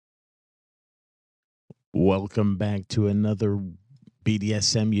Welcome back to another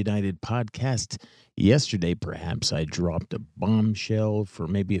BDSM United podcast. Yesterday, perhaps I dropped a bombshell for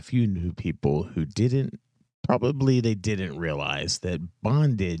maybe a few new people who they didn't realize that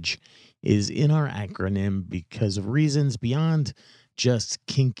bondage is in our acronym because of reasons beyond just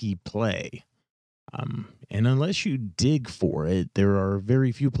kinky play. And unless you dig for it, there are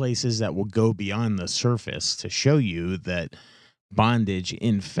very few places that will go beyond the surface to show you that bondage,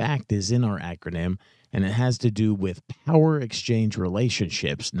 in fact, is in our acronym, and it has to do with power exchange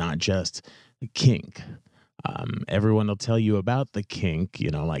relationships, not just kink. Everyone will tell you about the kink,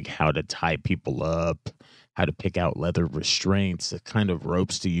 like how to tie people up, how to pick out leather restraints, the kind of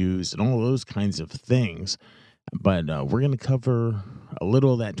ropes to use, and all those kinds of things. But we're going to cover a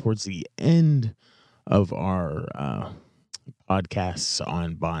little of that towards the end of our podcasts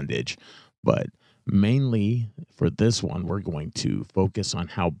on bondage. But mainly for this one, we're going to focus on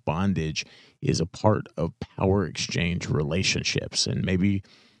how bondage is a part of power exchange relationships. And maybe,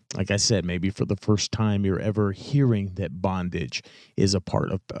 like I said, maybe for the first time you're ever hearing that bondage is a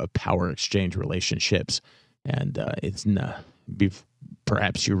part of power exchange relationships. And it's not,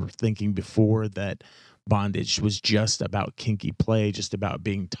 perhaps you were thinking before that bondage was just about kinky play, just about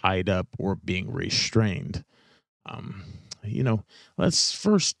being tied up or being restrained. Um, let's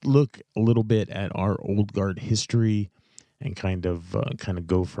first look a little bit at our old guard history and kind of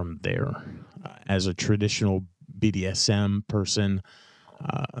go from there. As a traditional BDSM person,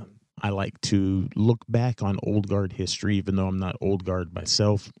 uh, I like to look back on old guard history, even though I'm not old guard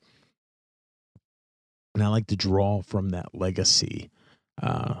myself, and I like to draw from that legacy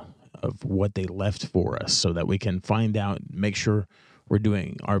uh, of what they left for us, so that we can find out, make sure we're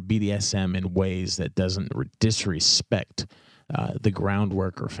doing our BDSM in ways that doesn't disrespect the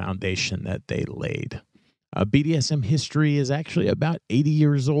groundwork or foundation that they laid. BDSM history is actually about 80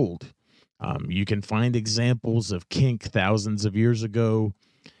 years old. You can find examples of kink thousands of years ago,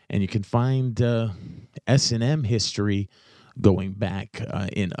 and you can find S&M history going back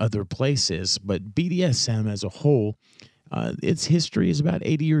in other places. But BDSM as a whole, its history is about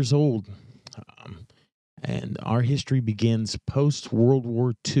 80 years old. Um, and our history begins post World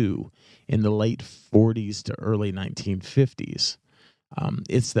War II in the late 40s to early 1950s.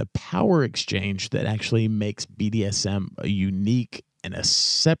 It's the power exchange that actually makes BDSM a unique and a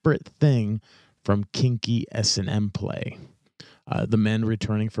separate thing from kinky S&M play. The men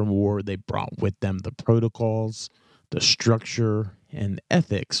returning from war, they brought with them the protocols, the structure, and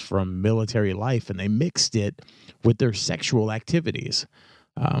ethics from military life, and they mixed it with their sexual activities.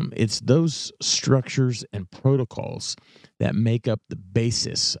 It's those structures and protocols that make up the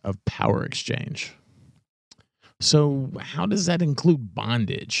basis of power exchange. So, how does that include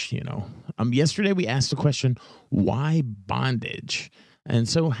bondage? Yesterday we asked the question, why bondage? And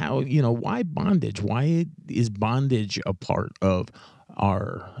so, why bondage? Why is bondage a part of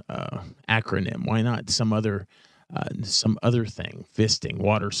our acronym? Why not some other thing? Fisting,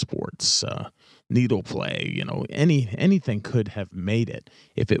 water sports, needle play. Anything could have made it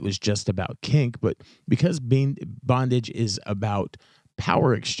if it was just about kink, but because being bondage is about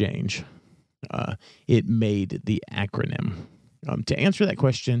power exchange, it made the acronym. To answer that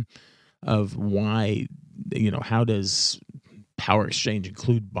question of why, how does power exchange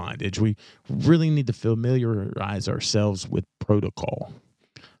include bondage, we really need to familiarize ourselves with protocol.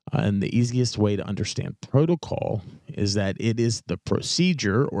 And the easiest way to understand protocol is that it is the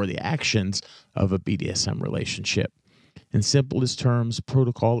procedure or the actions of a BDSM relationship. In simplest terms,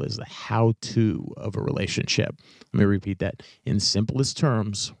 protocol is the how-to of a relationship. Let me repeat that. In simplest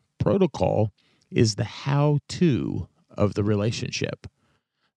terms, protocol is the how-to of the relationship.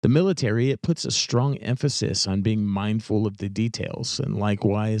 The military, it puts a strong emphasis on being mindful of the details. And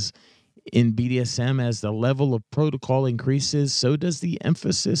likewise, in BDSM, as the level of protocol increases, so does the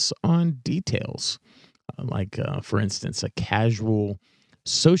emphasis on details. For instance, a casual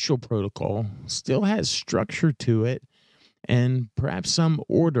social protocol still has structure to it and perhaps some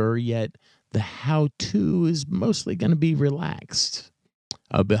order, yet the how-to is mostly going to be relaxed.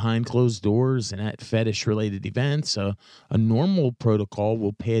 Behind closed doors and at fetish related events, a normal protocol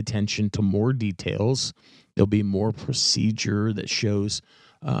will pay attention to more details. There'll be more procedure that shows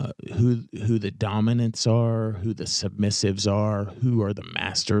who the dominants are, who the submissives are, who are the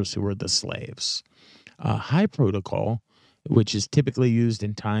masters, who are the slaves. High protocol, which is typically used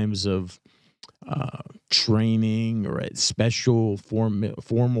in times of training or at special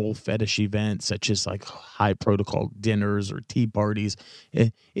formal fetish events, such as like high protocol dinners or tea parties,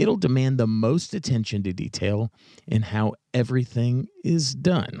 it'll demand the most attention to detail in how everything is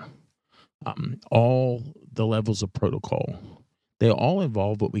done. All the levels of protocol, they all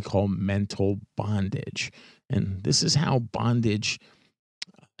involve what we call mental bondage. And this is how bondage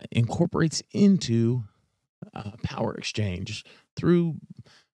incorporates into power exchange through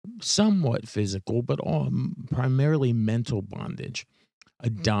somewhat physical, but primarily mental bondage. A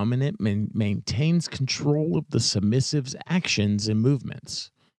dominant maintains control of the submissive's actions and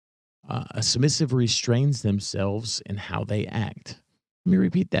movements. A submissive restrains themselves in how they act. Let me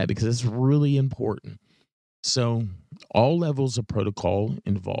repeat that because it's really important. So, all levels of protocol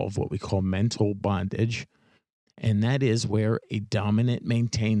involve what we call mental bondage, and that is where a dominant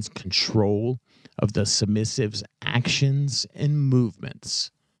maintains control of the submissive's actions and movements.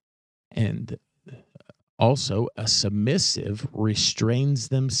 And also, a submissive restrains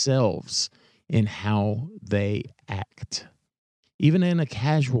themselves in how they act. Even in a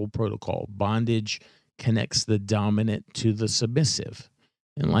casual protocol, bondage connects the dominant to the submissive.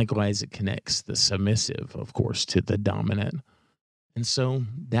 And likewise, it connects the submissive, of course, to the dominant. And so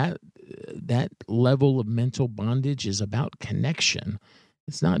that level of mental bondage is about connection.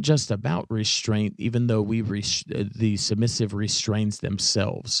 It's not just about restraint, even though the submissive restrains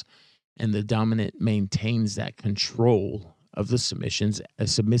themselves and the dominant maintains that control of the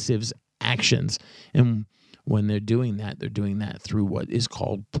submissive's actions. And when they're doing that through what is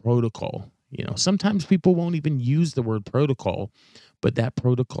called protocol. Sometimes people won't even use the word protocol, but that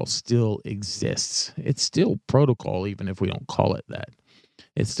protocol still exists. It's still protocol, even if we don't call it that.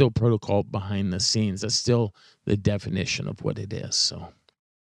 It's still protocol behind the scenes. That's still the definition of what it is. So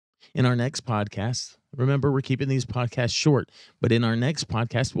in our next podcast, remember, we're keeping these podcasts short, but in our next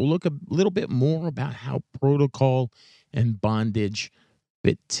podcast, we'll look a little bit more about how protocol and bondage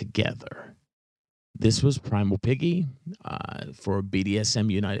fit together. This was Primal Piggy for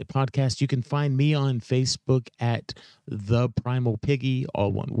BDSM United podcast. You can find me on Facebook at The Primal Piggy,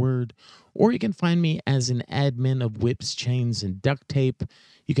 all one word, or you can find me as an admin of Whips, Chains, and Duct Tape.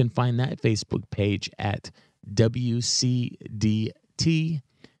 You can find that Facebook page at WCDT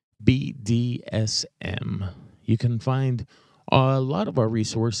BDSM. You can find a lot of our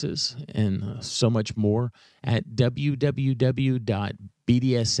resources and so much more at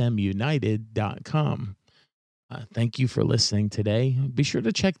www.bdsmunited.com. Thank you for listening today. Be sure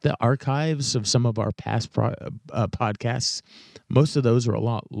to check the archives of some of our past podcasts. Most of those are a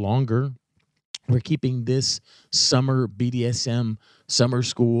lot longer. We're keeping this summer BDSM summer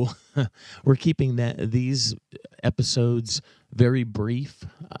school. We're keeping these episodes very brief,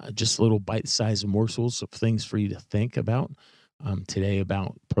 just little bite-sized morsels of things for you to think about today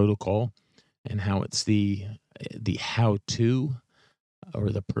about protocol and how it's the how-to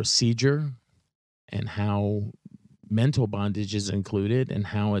or the procedure, and how mental bondage is included, and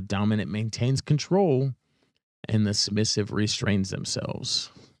how a dominant maintains control and the submissive restrains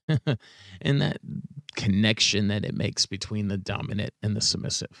themselves. And that connection that it makes between the dominant and the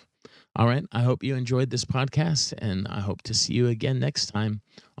submissive. All right. I hope you enjoyed this podcast, and I hope to see you again next time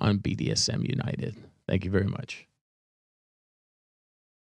on BDSM United. Thank you very much.